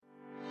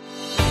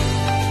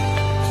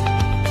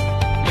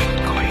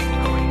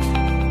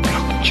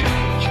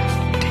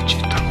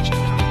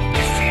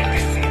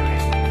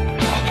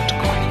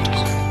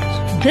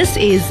This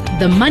is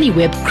the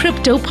MoneyWeb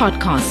Crypto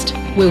Podcast,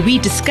 where we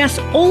discuss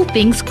all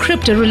things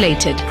crypto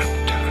related.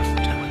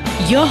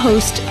 Your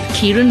host,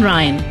 Kieran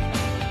Ryan.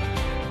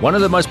 One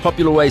of the most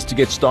popular ways to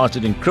get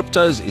started in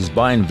cryptos is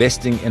by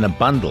investing in a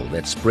bundle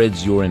that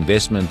spreads your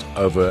investment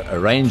over a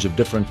range of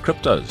different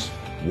cryptos.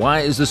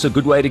 Why is this a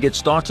good way to get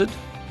started?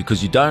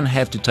 Because you don't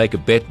have to take a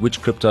bet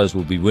which cryptos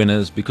will be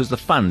winners, because the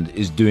fund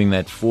is doing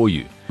that for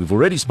you. We've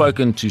already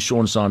spoken to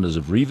Sean Sanders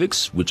of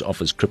Revix, which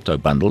offers crypto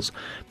bundles,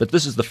 but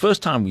this is the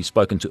first time we've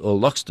spoken to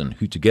Earl Loxton,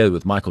 who together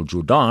with Michael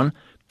Jordan,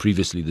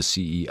 previously the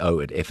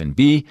CEO at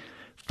FNB,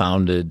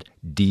 founded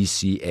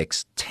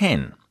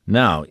DCX10.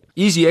 Now,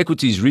 Easy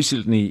Equities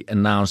recently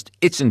announced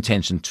its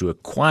intention to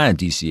acquire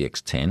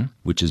DCX10,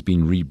 which has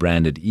been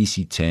rebranded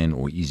EC10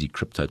 or Easy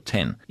Crypto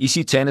 10.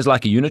 EC10 is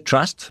like a unit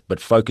trust, but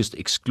focused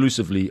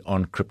exclusively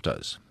on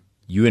cryptos.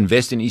 You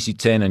invest in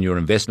EC10 and your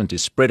investment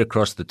is spread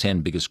across the 10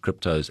 biggest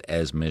cryptos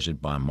as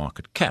measured by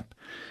market cap.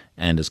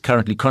 And as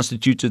currently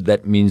constituted,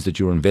 that means that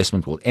your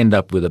investment will end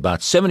up with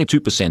about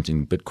 72%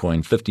 in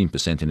Bitcoin,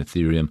 15% in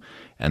Ethereum,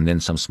 and then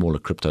some smaller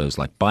cryptos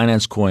like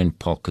Binance Coin,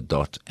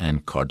 Polkadot,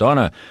 and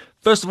Cardano.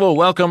 First of all,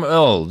 welcome,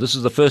 Earl. This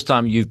is the first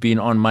time you've been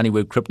on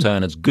MoneyWeb Crypto,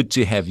 and it's good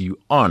to have you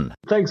on.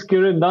 Thanks,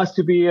 Kieran. Nice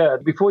to be here.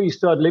 Before you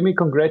start, let me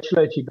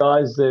congratulate you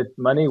guys at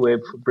MoneyWeb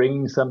for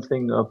bringing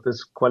something of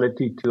this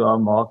quality to our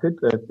market,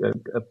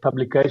 a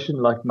publication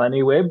like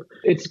MoneyWeb.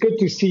 It's good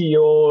to see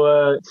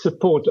your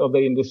support of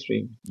the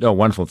industry. Oh,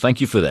 wonderful.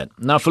 Thank you for that.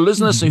 Now, for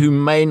listeners who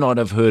may not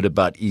have heard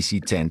about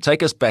EC10,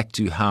 take us back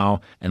to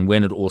how and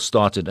when it all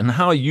started, and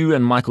how you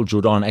and Michael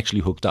Jordan actually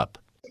hooked up.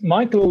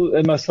 Michael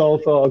and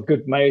myself are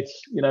good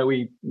mates. You know,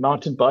 we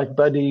mountain bike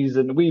buddies,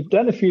 and we've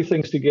done a few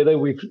things together.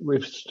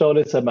 We've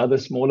started some other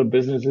smaller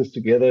businesses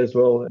together as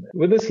well.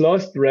 With this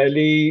last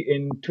rally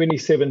in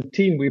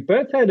 2017, we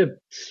both had a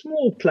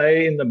small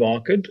play in the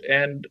market.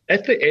 And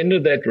at the end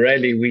of that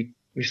rally, we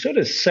sort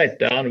of sat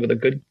down with a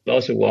good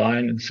glass of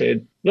wine and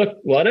said, look,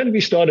 why don't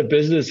we start a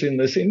business in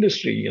this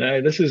industry? You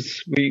know,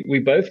 we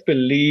both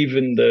believe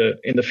in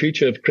the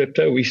future of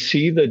crypto. We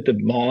see the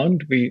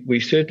demand.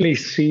 We certainly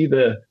see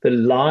the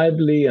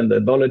lively and the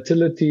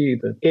volatility,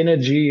 the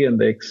energy and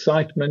the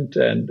excitement,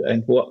 and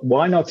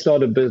why not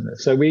start a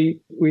business? So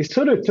we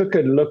sort of took a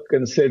look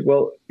and said,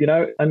 well, you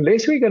know,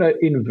 unless we're going to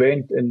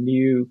invent a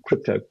new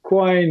crypto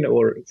coin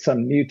or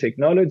some new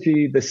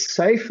technology, the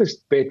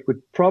safest bet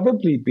would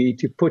probably be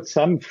to put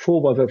some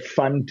form of a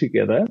fund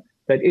together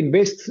that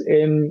invests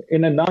in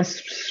a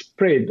nice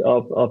spread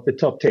of the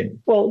top 10.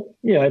 Well,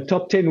 you know,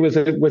 top 10 was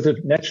a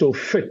natural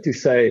fit to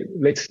say,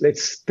 let's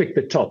pick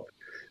the top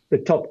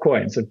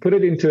coins and put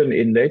it into an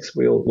index.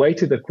 We'll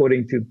weight it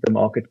according to the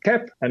market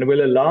cap, and we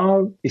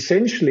allow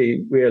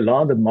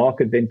the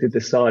market then to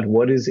decide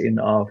what is in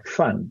our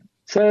fund.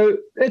 So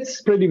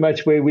that's pretty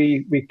much where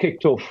we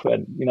kicked off.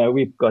 And, you know,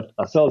 we've got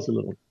ourselves a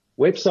little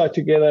website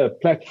together, a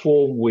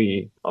platform.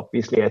 We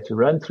obviously had to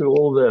run through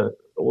all the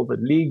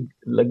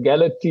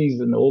legalities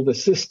and all the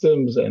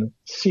systems and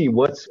see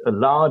what's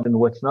allowed and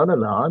what's not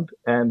allowed.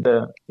 And,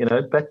 you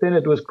know, back then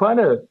it was quite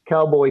a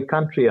cowboy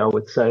country, I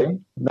would say.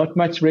 Not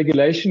much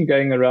regulation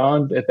going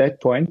around at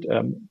that point.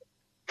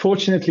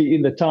 Fortunately,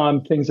 in the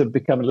time, things have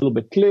become a little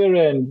bit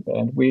clearer, and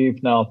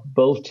we've now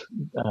built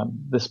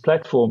this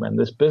platform and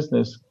this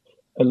business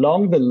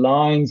along the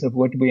lines of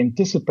what we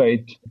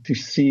anticipate to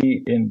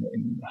see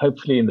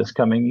hopefully in this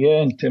coming year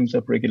in terms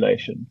of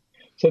regulation.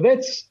 So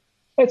that's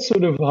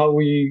sort of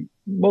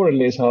more or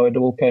less how it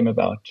all came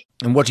about.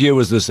 And what year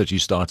was this that you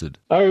started?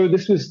 Oh,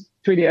 this was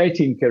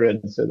 2018,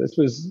 Kieran. So this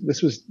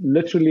was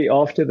literally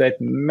after that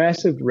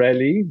massive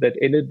rally that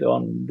ended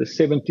on the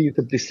 17th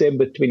of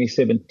December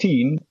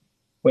 2017,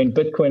 when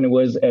Bitcoin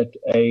was at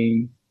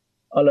a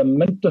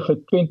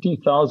alamintige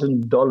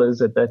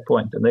 $20,000 at that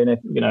point. And then,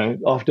 you know,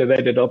 after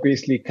that, it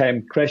obviously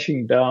came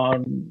crashing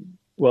down,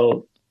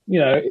 well, you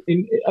know,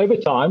 over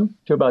time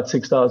to about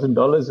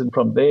 $6,000. And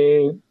from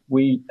there,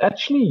 we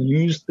actually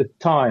used the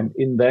time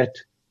in that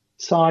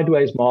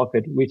sideways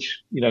market,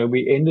 which, you know,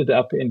 we ended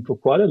up in for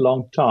quite a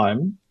long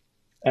time.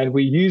 And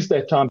we used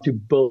that time to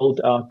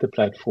build out the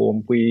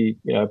platform. We,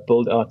 you know,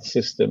 build out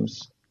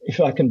systems. If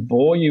I can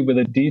bore you with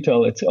the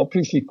detail, it's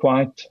obviously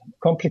quite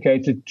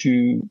complicated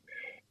to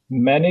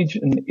manage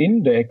an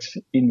index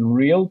in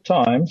real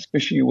time,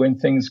 especially when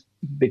things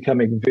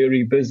becoming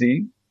very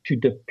busy, to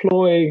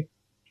deploy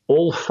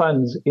all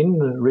funds in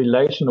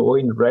relation or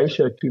in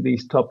ratio to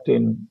these top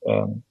 10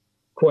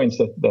 coins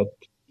that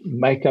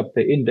make up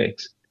the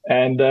index.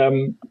 And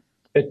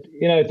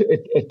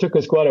it took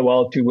us quite a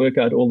while to work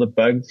out all the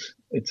bugs.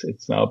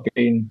 It's now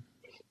been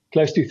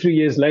close to 3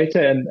 years later,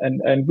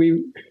 and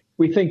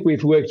we think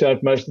we've worked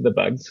out most of the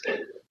bugs.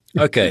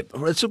 Okay.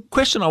 It's a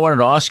question I wanted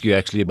to ask you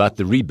actually about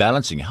the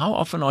rebalancing. How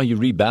often are you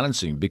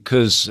rebalancing?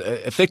 Because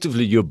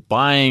effectively you're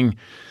buying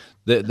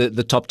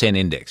the top 10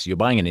 index. You're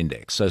buying an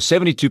index. So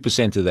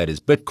 72% of that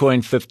is Bitcoin,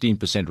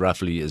 15%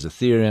 roughly is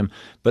Ethereum.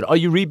 But are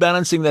you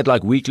rebalancing that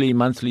like weekly,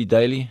 monthly,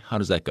 daily? How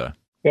does that go?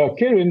 Yeah,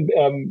 Kieran,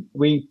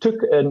 we took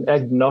an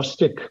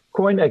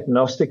coin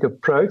agnostic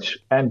approach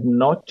and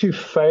not to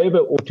favor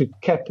or to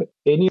cap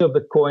any of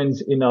the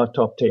coins in our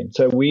top 10.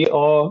 So we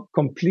are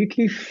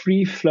completely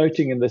free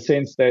floating in the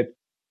sense that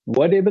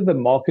whatever the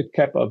market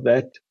cap of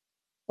that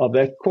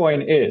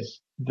coin is,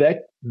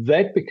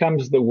 that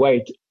becomes the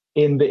weight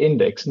in the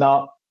index.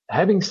 Now,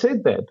 having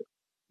said that,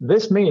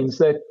 this means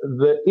that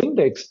the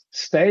index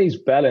stays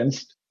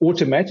balanced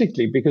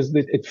automatically because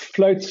it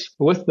floats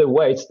with the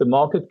weights, the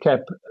market cap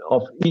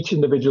of each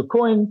individual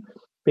coin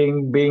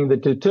being the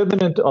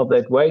determinant of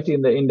that weight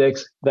in the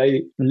index.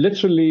 They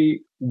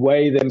literally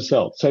weigh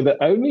themselves. So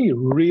the only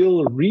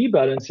real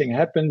rebalancing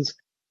happens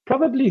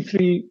probably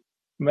 3,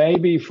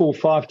 maybe 4,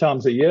 5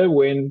 times a year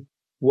when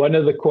one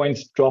of the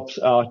coins drops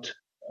out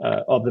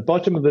of the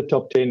bottom of the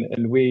top 10,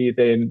 and we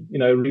then,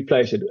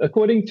 replace it.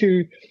 According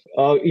to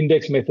our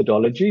index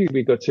methodology,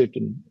 we got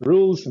certain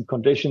rules and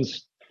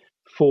conditions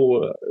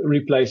for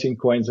replacing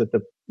coins at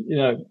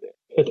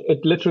it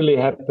literally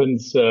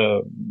happens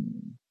 5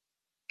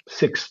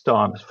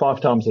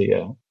 times a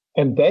year.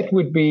 And that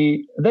would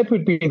be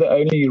the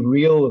only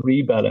real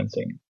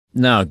rebalancing.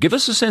 Now, give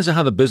us a sense of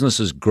how the business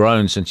has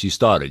grown since you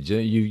started.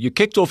 You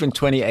kicked off in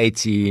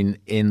 2018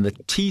 in the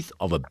teeth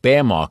of a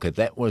bear market.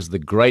 That was the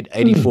great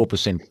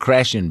 84%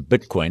 crash in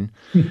Bitcoin.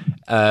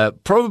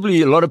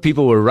 Probably a lot of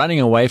people were running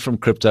away from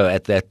crypto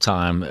at that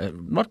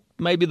time. Not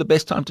maybe the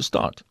best time to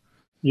start.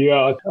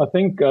 Yeah, I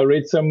think I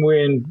read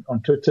somewhere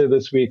on Twitter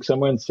this week,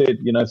 someone said,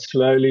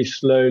 slowly,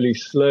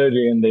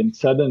 and then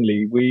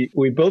suddenly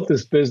we built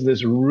this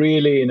business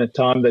really in a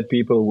time that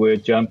people were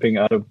jumping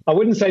out of, I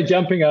wouldn't say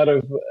jumping out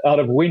of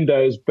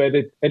windows, but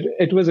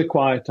it was a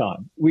quiet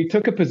time. We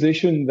took a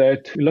position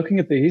that looking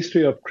at the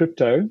history of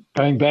crypto,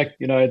 going back,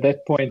 at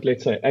that point,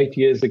 let's say 8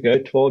 years ago,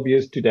 12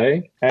 years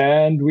today,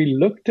 and we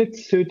looked at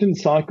certain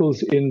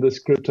cycles in this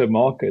crypto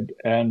market,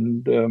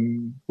 and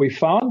we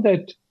found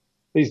that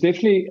there's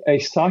definitely a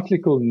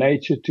cyclical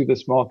nature to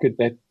this market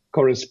that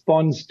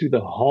corresponds to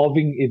the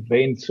halving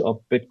events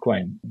of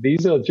Bitcoin.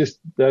 These are just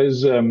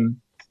those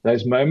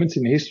moments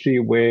in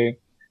history where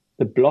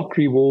the block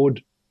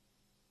reward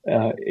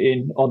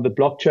on the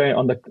blockchain,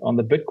 on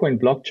the Bitcoin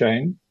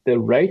blockchain, the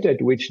rate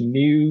at which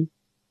new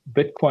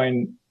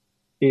Bitcoin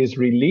is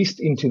released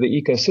into the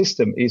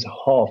ecosystem is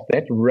halved.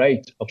 That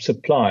rate of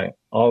supply,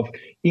 of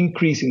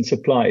increase in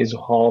supply, is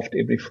halved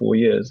every 4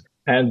 years.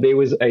 And there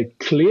was a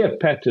clear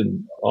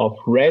pattern of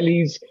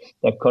rallies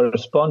that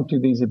correspond to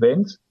these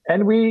events.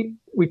 And we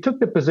took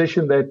the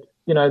position that,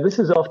 this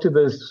is after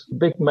this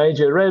big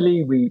major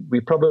rally.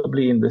 We're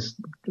probably in this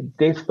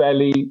death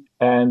valley.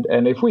 And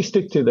if we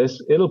stick to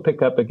this, it'll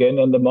pick up again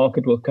and the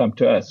market will come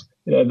to us.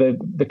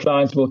 The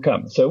clients will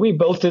come. So we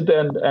built it.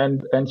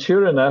 And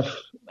sure enough,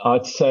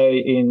 I'd say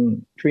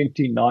in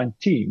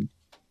 2019,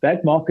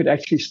 that market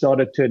actually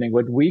started turning.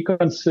 What we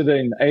consider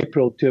in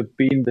April to have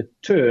been the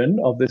turn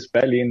of this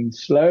valley in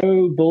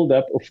slow build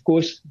up. Of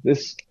course,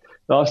 this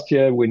last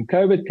year when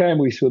COVID came,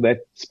 we saw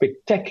that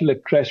spectacular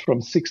crash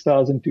from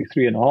 6,000 to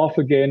 3.5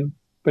 again.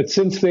 But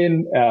since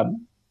then,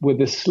 with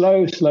the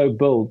slow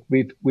build,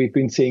 we've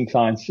been seeing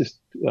clients just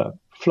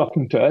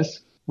flocking to us.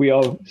 We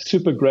are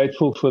super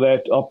grateful for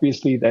that.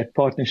 Obviously, that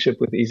partnership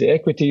with Easy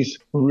Equities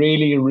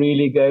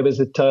really gave us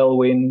a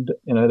tailwind.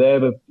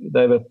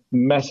 They have a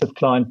massive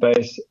client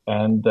base,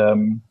 and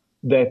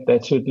that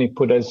certainly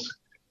put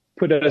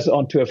us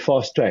onto a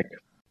fast track.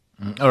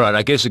 All right.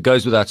 I guess it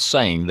goes without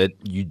saying that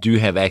you do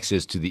have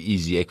access to the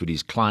Easy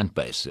Equities client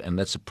base, and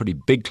that's a pretty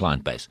big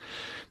client base.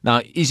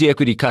 Now, Easy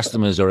Equity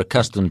customers are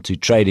accustomed to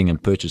trading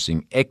and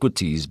purchasing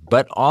equities,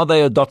 but are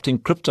they adopting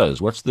cryptos?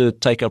 What's the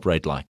take-up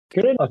rate like?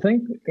 Kieran, I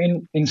think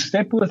in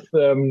step with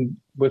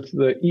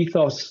the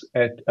ethos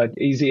at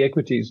Easy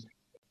Equities,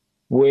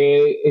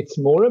 where it's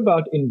more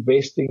about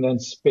investing than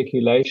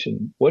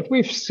speculation. What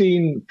we've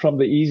seen from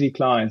the Easy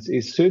clients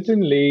is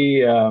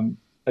certainly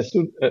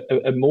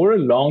a more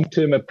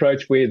long-term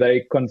approach where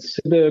they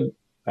consider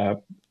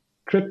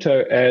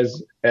crypto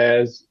as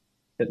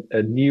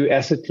a new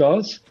asset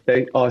class.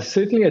 They are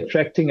certainly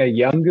attracting a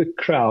younger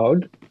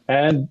crowd,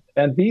 and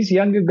these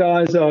younger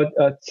guys are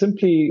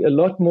simply a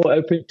lot more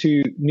open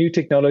to new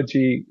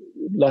technology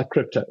like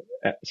crypto.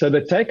 So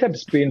the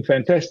take-up's been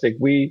fantastic.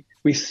 We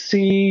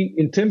see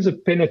in terms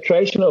of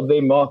penetration of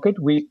their market,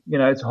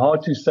 it's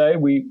hard to say.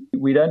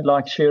 We don't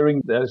like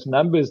sharing those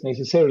numbers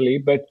necessarily,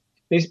 but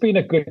there's been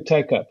a good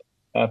take-up,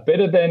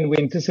 better than we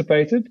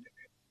anticipated.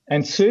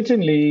 And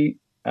certainly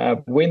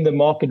when the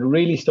market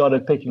really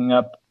started picking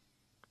up,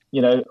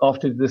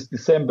 after this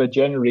December,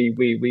 January,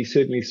 we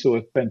certainly saw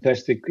a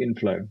fantastic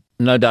inflow.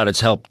 No doubt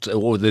it's helped,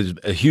 or there's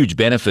a huge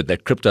benefit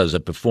that cryptos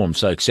have performed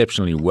so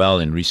exceptionally well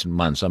in recent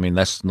months. I mean,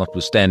 that's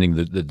notwithstanding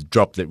the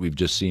drop that we've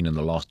just seen in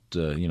the last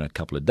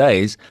couple of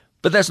days.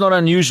 But that's not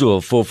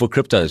unusual for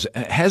cryptos.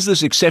 Has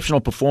this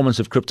exceptional performance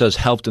of cryptos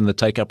helped in the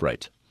take-up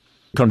rate?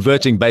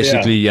 Converting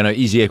basically,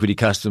 Easy Equity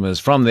customers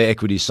from their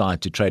equity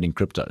side to trading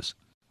cryptos?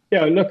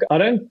 Yeah, look, I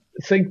don't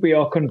think we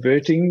are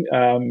converting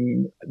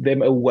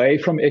them away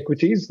from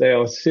equities.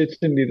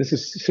 This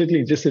is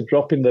certainly just a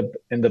drop in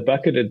the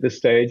bucket at this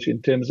stage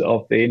in terms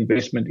of their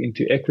investment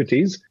into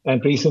equities,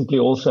 and recently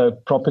also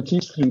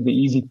properties through the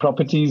Easy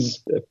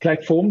Properties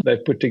platform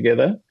they've put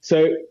together.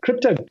 So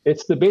crypto,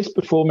 it's the best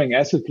performing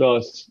asset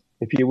class.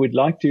 If you're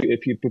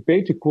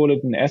prepared to call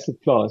it an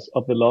asset class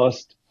of the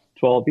last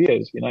 12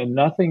 years,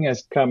 nothing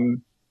has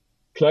come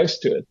close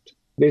to it.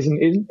 There's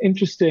an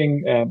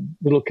interesting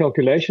little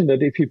calculation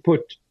that if you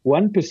put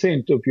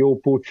 1% of your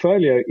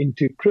portfolio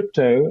into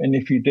crypto, and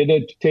if you did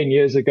it 10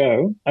 years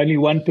ago, only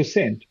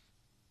 1%,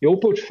 your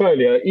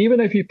portfolio, even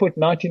if you put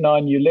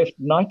 99, you left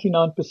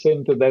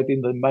 99% of that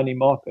in the money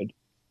market,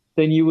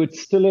 then you would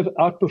still have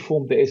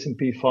outperformed the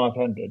S&P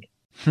 500.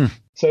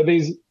 So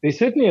there's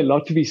certainly a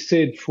lot to be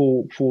said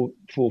for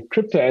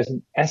crypto as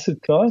an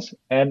asset class,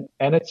 and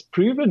it's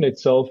proven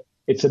itself.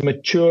 It's a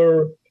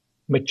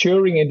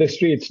maturing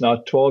industry. It's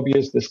now 12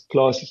 years. This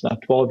class is now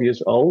 12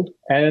 years old.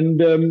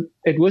 And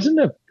it wasn't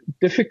a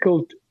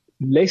difficult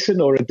lesson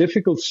or a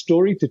difficult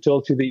story to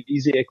tell to the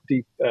Easy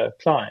Equity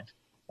client.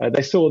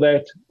 They saw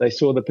that. They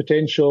saw the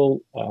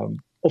potential.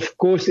 Of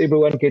course,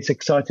 everyone gets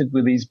excited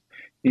with these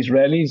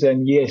rallies.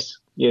 And yes,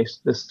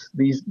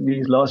 these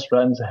last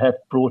runs have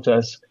brought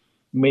us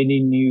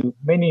many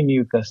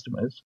new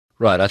customers.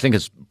 Right. I think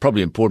it's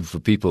probably important for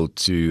people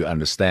to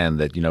understand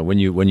that, when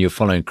you're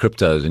following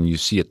cryptos and you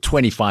see a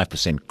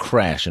 25%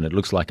 crash and it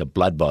looks like a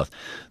bloodbath,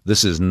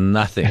 this is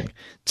nothing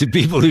to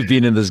people who've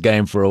been in this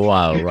game for a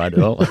while, right,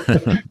 Earl?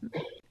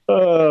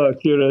 Oh,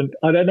 Kieran,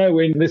 I don't know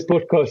when this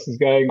podcast is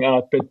going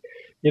out, but,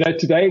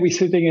 today we're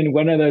sitting in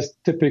one of those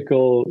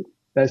typical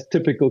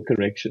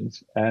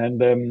corrections.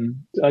 And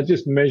I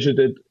just measured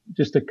it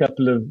just an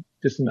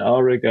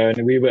hour ago,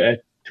 and we were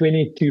at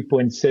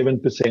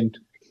 22.7%.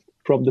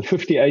 from the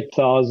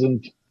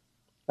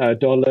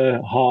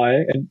 $58,000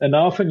 high, and I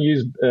often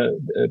use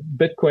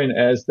Bitcoin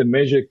as the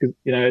measure because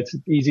it's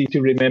easy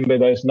to remember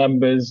those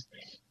numbers.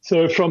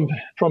 So from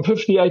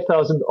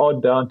 58,000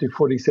 odd down to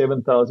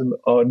 47,000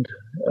 odd,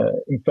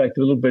 in fact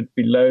a little bit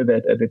below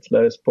that at its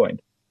lowest point.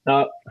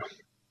 Now,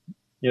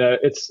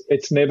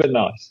 it's never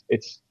nice.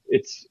 It's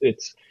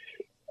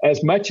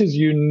as much as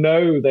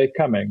they're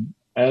coming,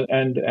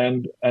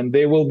 and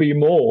there will be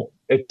more.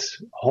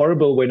 It's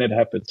horrible when it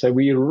happens. So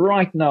we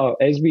right now,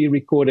 as we're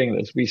recording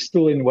this, we're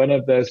still in one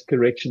of those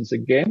corrections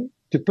again.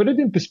 To put it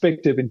in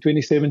perspective, in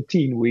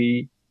 2017,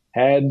 we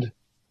had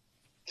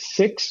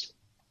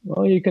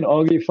you can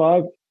argue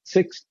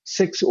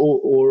six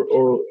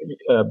or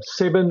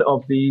seven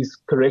of these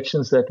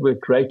corrections that were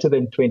greater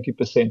than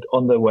 20%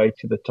 on the way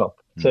to the top.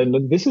 So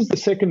this is the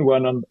second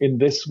one in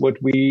this,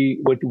 what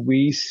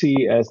we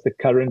see as the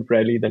current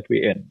rally that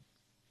we're in,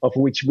 of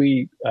which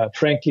we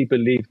frankly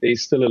believe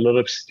there's still a lot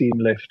of steam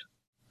left.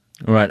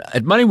 All right.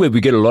 At MoneyWeb,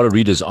 we get a lot of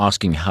readers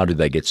asking how do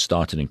they get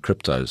started in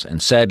cryptos.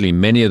 And sadly,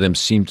 many of them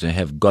seem to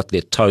have got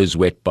their toes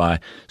wet by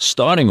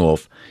starting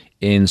off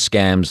in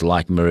scams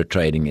like Mirror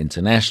Trading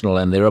International.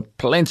 And there are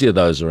plenty of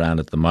those around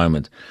at the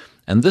moment.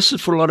 And this,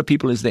 for a lot of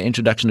people, is their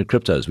introduction to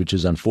cryptos, which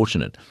is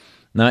unfortunate.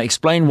 Now,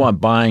 explain why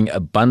buying a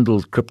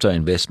bundled crypto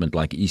investment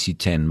like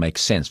EC10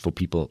 makes sense for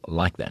people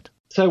like that.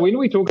 So when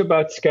we talk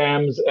about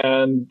scams,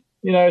 and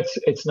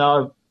it's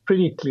now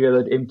pretty clear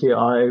that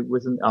MTI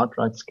was an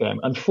outright scam.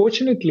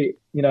 Unfortunately,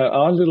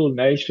 our little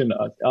nation,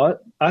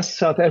 us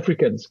South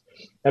Africans,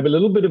 have a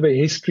little bit of a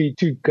history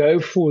to go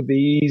for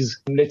these,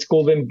 let's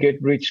call them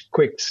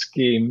get-rich-quick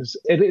schemes.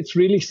 It's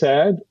really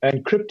sad.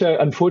 And crypto,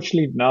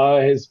 unfortunately, now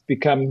has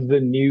become the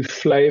new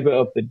flavor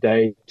of the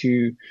day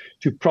to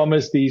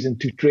promise these and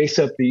to dress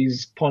up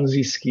these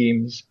Ponzi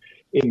schemes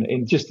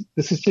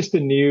this is just a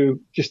new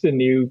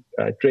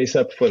dress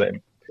up for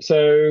them.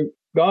 So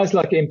guys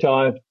like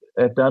MTI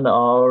have done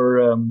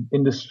our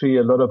industry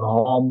a lot of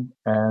harm,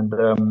 and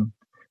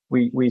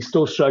we're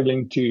still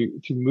struggling to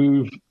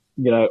move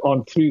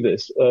on through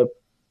this.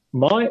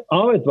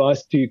 Our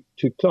advice to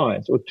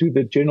clients or to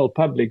the general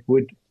public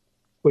would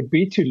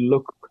be to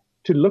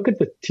look at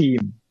the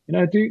team.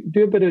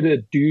 Do a bit of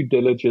the due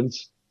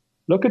diligence.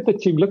 Look at the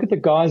team. Look at the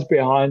guys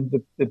behind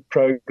the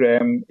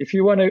program. If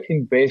you want to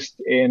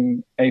invest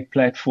in a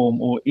platform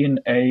or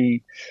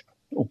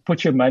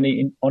put your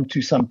money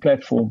onto some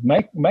platform,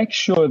 make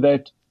sure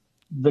that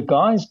the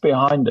guys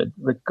behind it,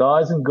 the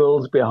guys and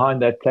girls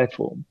behind that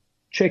platform,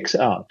 checks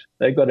out.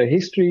 They've got a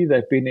history.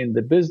 They've been in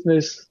the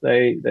business.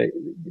 There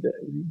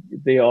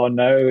are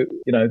no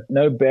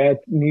bad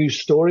news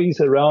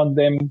stories around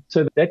them.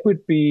 So that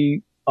would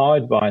be our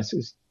advice: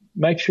 is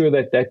make sure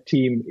that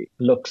team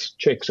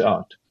checks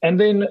out. And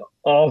then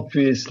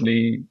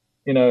obviously,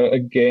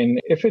 again,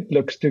 if it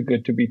looks too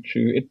good to be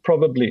true, it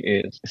probably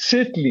is.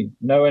 Certainly,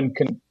 no one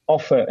can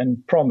offer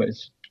and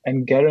promise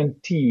and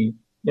guarantee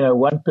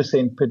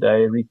 1% per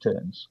day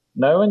returns.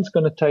 No one's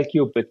going to take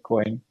your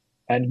Bitcoin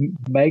and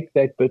make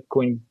that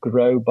Bitcoin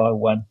grow by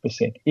 1%.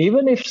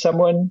 Even if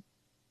someone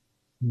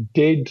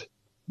did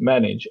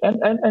manage, and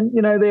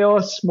there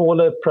are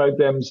smaller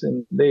programs,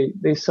 and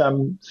there's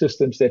some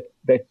systems that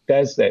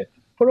does that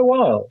for a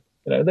while.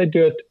 They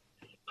do it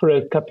for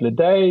a couple of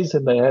days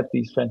and they have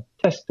these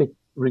fantastic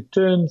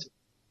returns.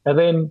 And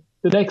then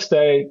the next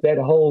day, that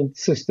whole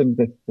system,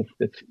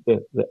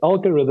 the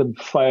algorithm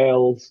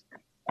fails,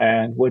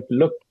 and what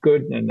looked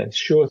good and a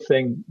sure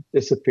thing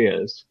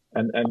disappears,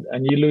 and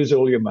you lose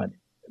all your money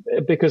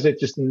because it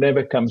just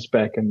never comes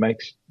back and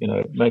makes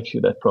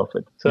you that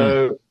profit.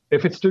 So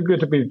if it's too good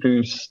to be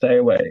true, stay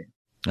away.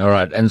 All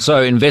right. And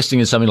so investing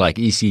in something like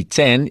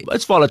EC10,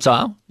 it's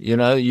volatile.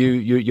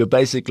 You're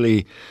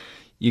basically,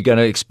 you're going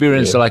to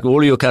experience like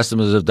all your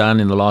customers have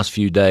done in the last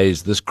few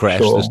days, this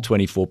crash, this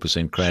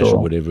 24% crash or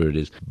whatever it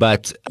is.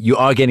 But you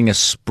are getting a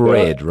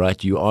spread,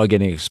 right? You are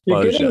getting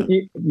exposure.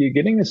 You're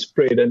getting a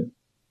spread. And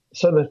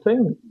so the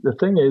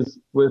thing is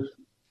with,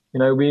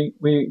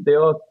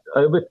 there are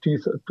over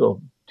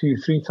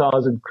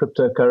 3,000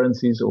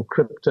 cryptocurrencies or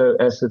crypto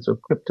assets or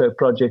crypto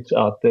projects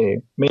out there.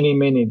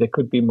 Many, there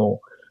could be more.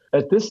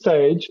 At this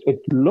stage,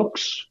 it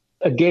looks,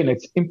 again,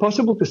 it's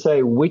impossible to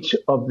say which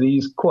of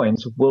these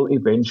coins will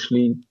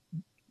eventually,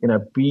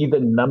 be the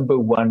number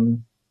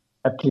one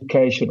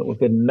application or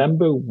the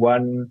number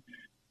one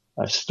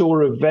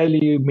store of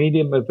value,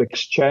 medium of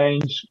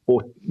exchange,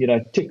 or,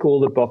 tick all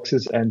the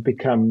boxes and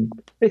become,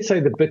 let's say,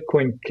 the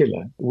Bitcoin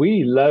killer.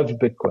 We love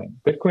Bitcoin.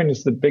 Bitcoin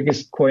is the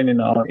biggest coin in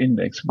our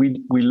index.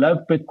 We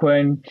love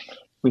Bitcoin.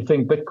 We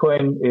think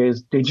Bitcoin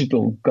is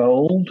digital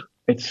gold.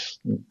 It's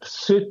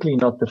certainly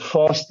not the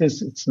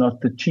fastest. It's not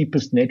the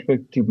cheapest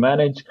network to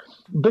manage.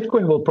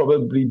 Bitcoin will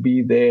probably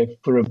be there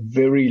for a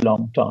very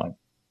long time.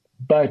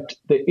 But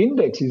the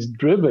index is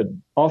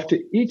driven after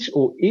each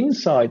or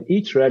inside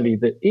each rally,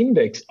 the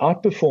index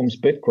outperforms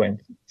Bitcoin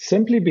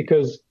simply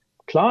because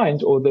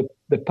clients or the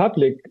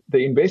public,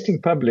 the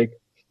investing public,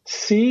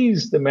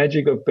 sees the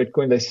magic of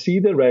Bitcoin. They see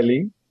the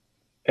rally.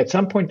 At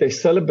some point, they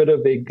sell a bit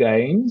of their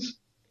gains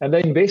and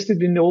they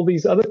invested in all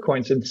these other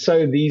coins. And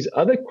so these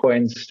other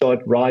coins start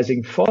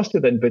rising faster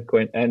than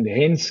Bitcoin. And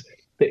hence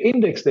the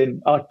index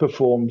then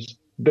outperforms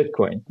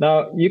Bitcoin.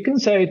 Now, you can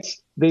say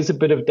there's a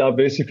bit of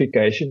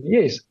diversification.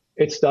 Yes.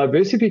 It's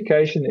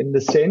diversification in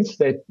the sense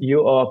that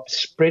you are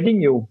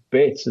spreading your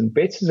bets, and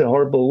bets is a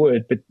horrible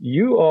word, but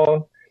you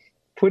are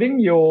putting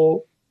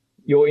your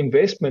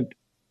investment,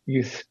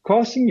 you're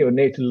casting your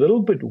net a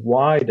little bit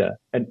wider.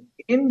 And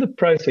in the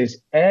process,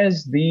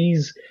 as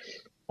these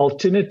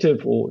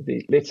alternative or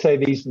let's say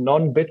these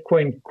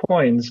non-Bitcoin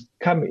coins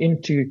come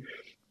into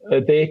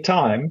their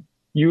time,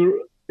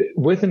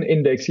 with an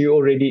index, you're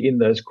already in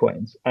those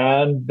coins.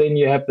 And then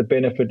you have the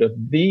benefit of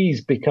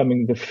these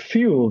becoming the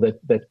fuel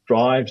that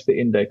drives the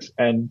index.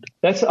 And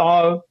that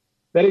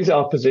is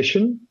our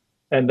position,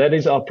 and that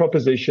is our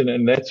proposition.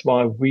 And that's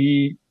why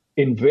we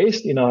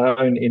invest in our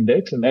own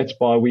index. And that's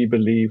why we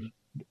believe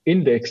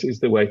index is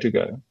the way to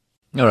go.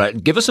 All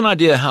right. Give us an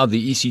idea how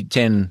the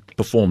EC10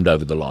 performed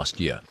over the last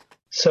year.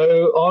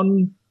 So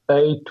on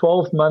a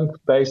 12-month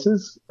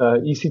basis,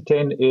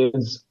 EC10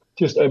 is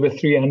just over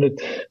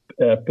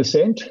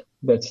 300%.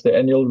 That's the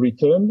annual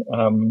return.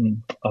 I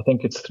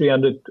think it's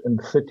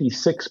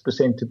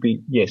 336% to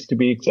be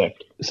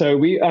exact. So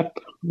we're up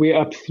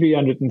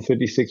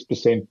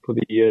 336% for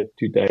the year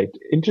to date.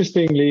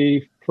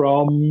 Interestingly,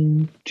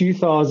 from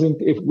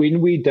 2000,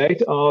 when we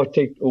date our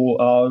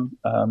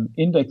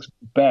index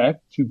back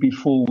to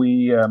before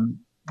we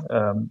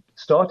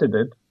started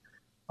it,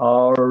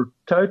 our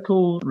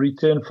total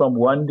return from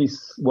 1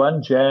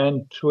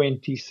 Jan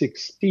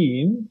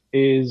 2016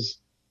 is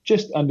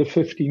just under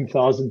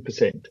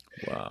 15,000%.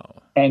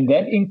 Wow. And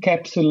that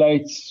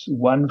encapsulates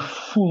one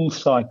full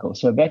cycle.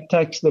 So that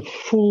takes the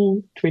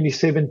full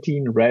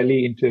 2017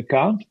 rally into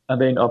account.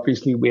 And then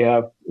obviously we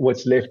have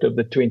what's left of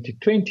the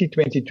 2020,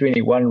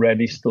 2021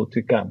 rally still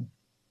to come.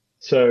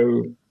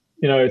 So,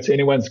 it's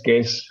anyone's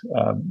guess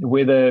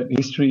whether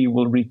history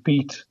will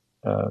repeat.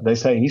 They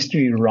say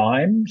history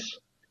rhymes.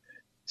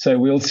 So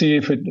we'll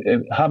see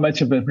how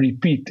much of a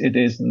repeat it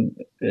is, and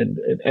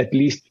at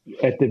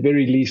the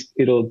very least,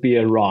 it'll be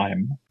a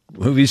rhyme.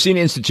 We've seen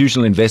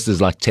institutional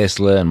investors like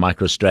Tesla and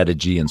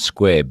MicroStrategy and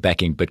Square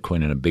backing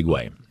Bitcoin in a big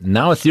way.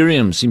 Now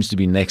Ethereum seems to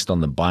be next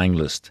on the buying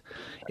list.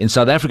 In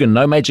South Africa,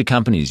 no major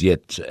companies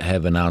yet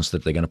have announced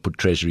that they're going to put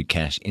treasury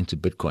cash into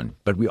Bitcoin.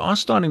 But we are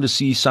starting to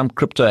see some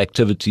crypto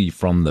activity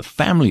from the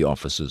family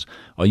offices.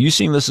 Are you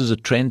seeing this as a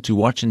trend to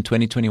watch in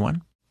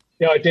 2021?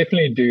 Yeah, I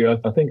definitely do.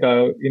 I think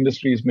our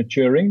industry is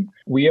maturing.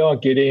 We are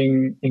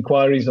getting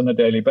inquiries on a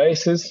daily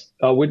basis.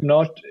 I would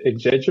not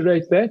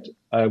exaggerate that.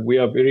 We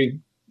are very,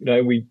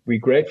 we're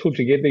grateful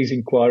to get these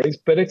inquiries,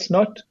 but it's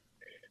not,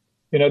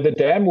 the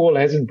dam wall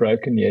hasn't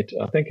broken yet.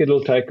 I think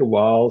it'll take a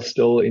while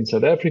still in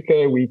South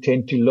Africa. We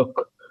tend to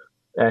look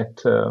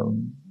at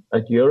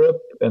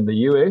Europe and the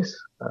US.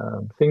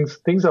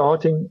 Things are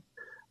hotting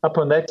up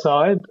on that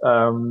side.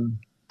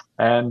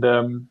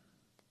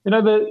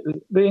 The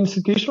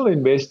institutional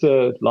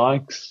investor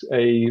likes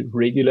a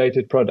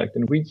regulated product,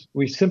 and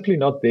we're simply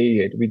not there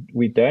yet.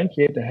 We don't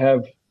yet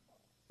have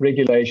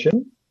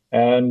regulation,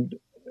 and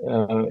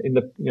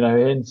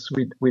hence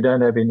we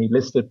don't have any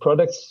listed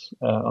products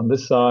on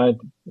this side.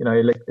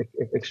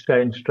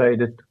 Exchange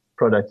traded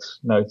products,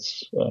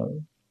 notes,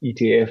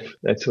 ETF,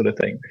 that sort of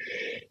thing.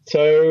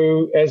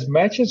 So as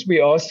much as we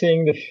are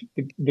seeing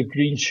the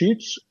green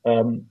shoots,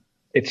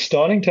 it's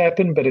starting to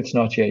happen, but it's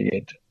not here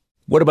yet.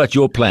 What about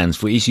your plans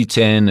for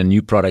EC10 and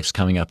new products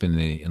coming up in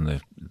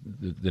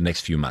the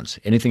next few months?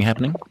 Anything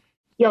happening?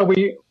 Yeah,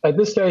 at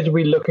this stage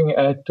we're looking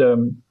at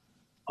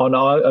on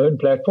our own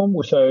platform.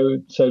 So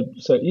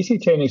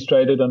EC10 is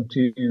traded on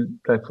two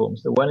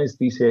platforms. The one is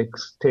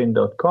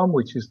DCX10.com,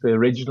 which is the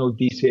original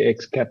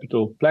DCX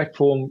Capital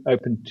platform,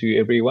 open to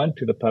everyone,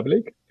 to the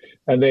public.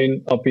 And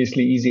then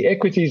obviously Easy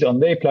Equities on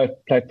their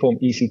platform,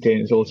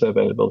 EC10 is also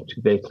available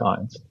to their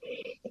clients.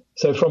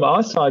 So from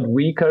our side,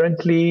 we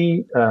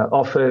currently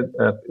offer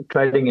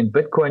trading in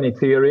Bitcoin,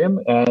 Ethereum,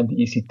 and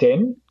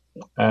EC10.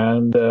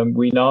 And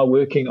we're now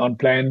working on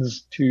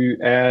plans to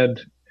add,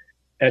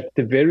 at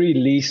the very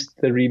least,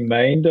 the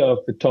remainder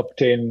of the top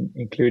 10,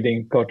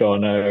 including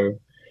Cardano,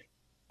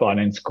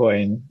 Binance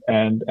Coin,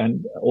 and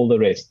all the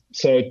rest.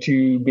 So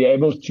to be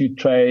able to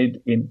trade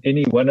in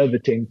any one of the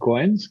 10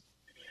 coins,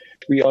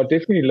 we are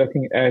definitely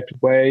looking at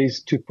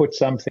ways to put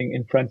something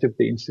in front of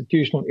the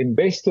institutional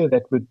investor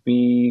that would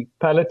be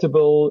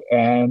palatable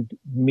and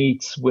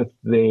meets with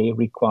their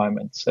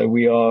requirements. So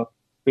we are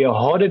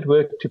hard at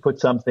work to put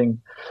something.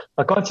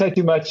 I can't say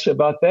too much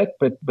about that,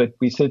 but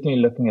we're certainly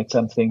looking at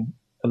something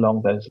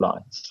along those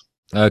lines.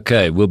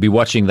 Okay, we'll be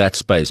watching that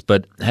space.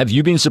 But have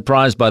you been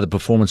surprised by the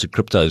performance of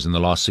cryptos in the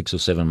last 6 or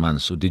 7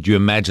 months, or did you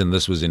imagine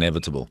this was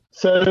inevitable?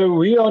 So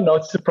we are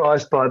not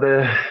surprised by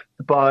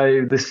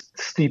the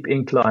steep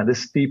incline, the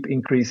steep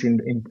increase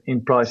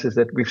in prices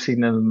that we've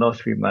seen in the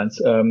last few months.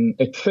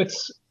 It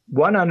fits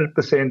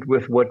 100%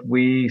 with what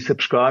we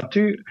subscribe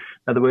to. In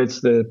other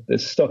words, the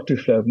stock to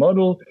flow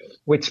model,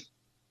 which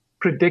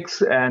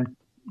predicts and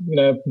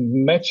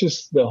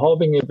matches the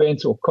halving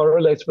events or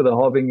correlates with the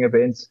halving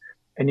events.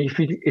 And if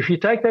you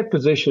take that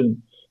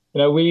position,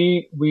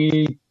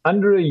 we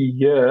under a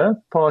year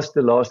past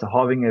the last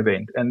halving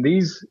event, and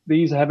these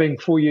having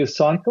 4-year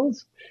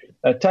cycles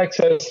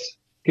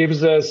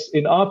gives us,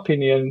 in our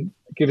opinion,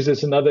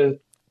 another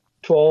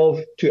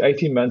 12 to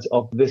 18 months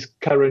of this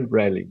current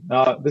rally.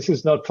 Now, this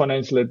is not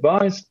financial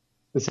advice.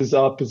 This is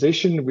our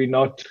position.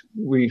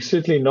 We're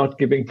certainly not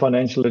giving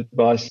financial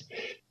advice.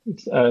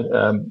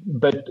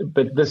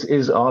 But this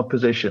is our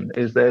position,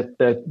 is that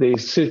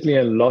there's certainly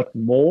a lot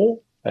more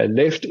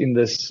left in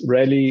this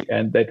rally,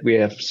 and that we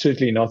have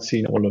certainly not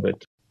seen all of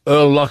it.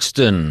 Earl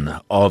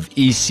Loxton of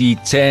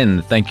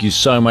EC10, thank you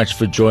so much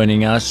for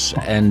joining us,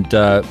 and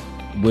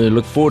we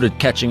look forward to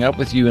catching up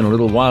with you in a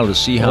little while to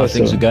see how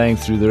things are going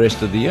through the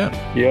rest of the year.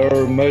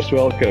 You're most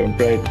welcome,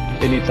 Brad,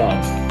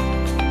 anytime.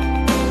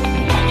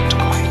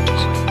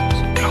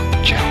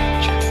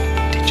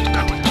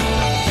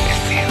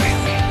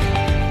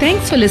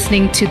 Thanks for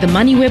listening to the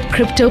MoneyWeb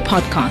Crypto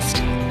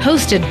Podcast,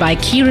 hosted by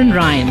Kieran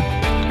Ryan.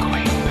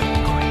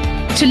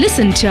 To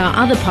listen to our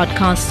other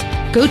podcasts,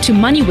 go to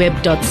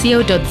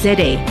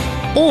moneyweb.co.za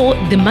or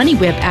the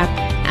MoneyWeb app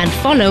and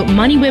follow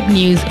MoneyWeb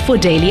News for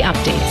daily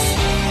updates.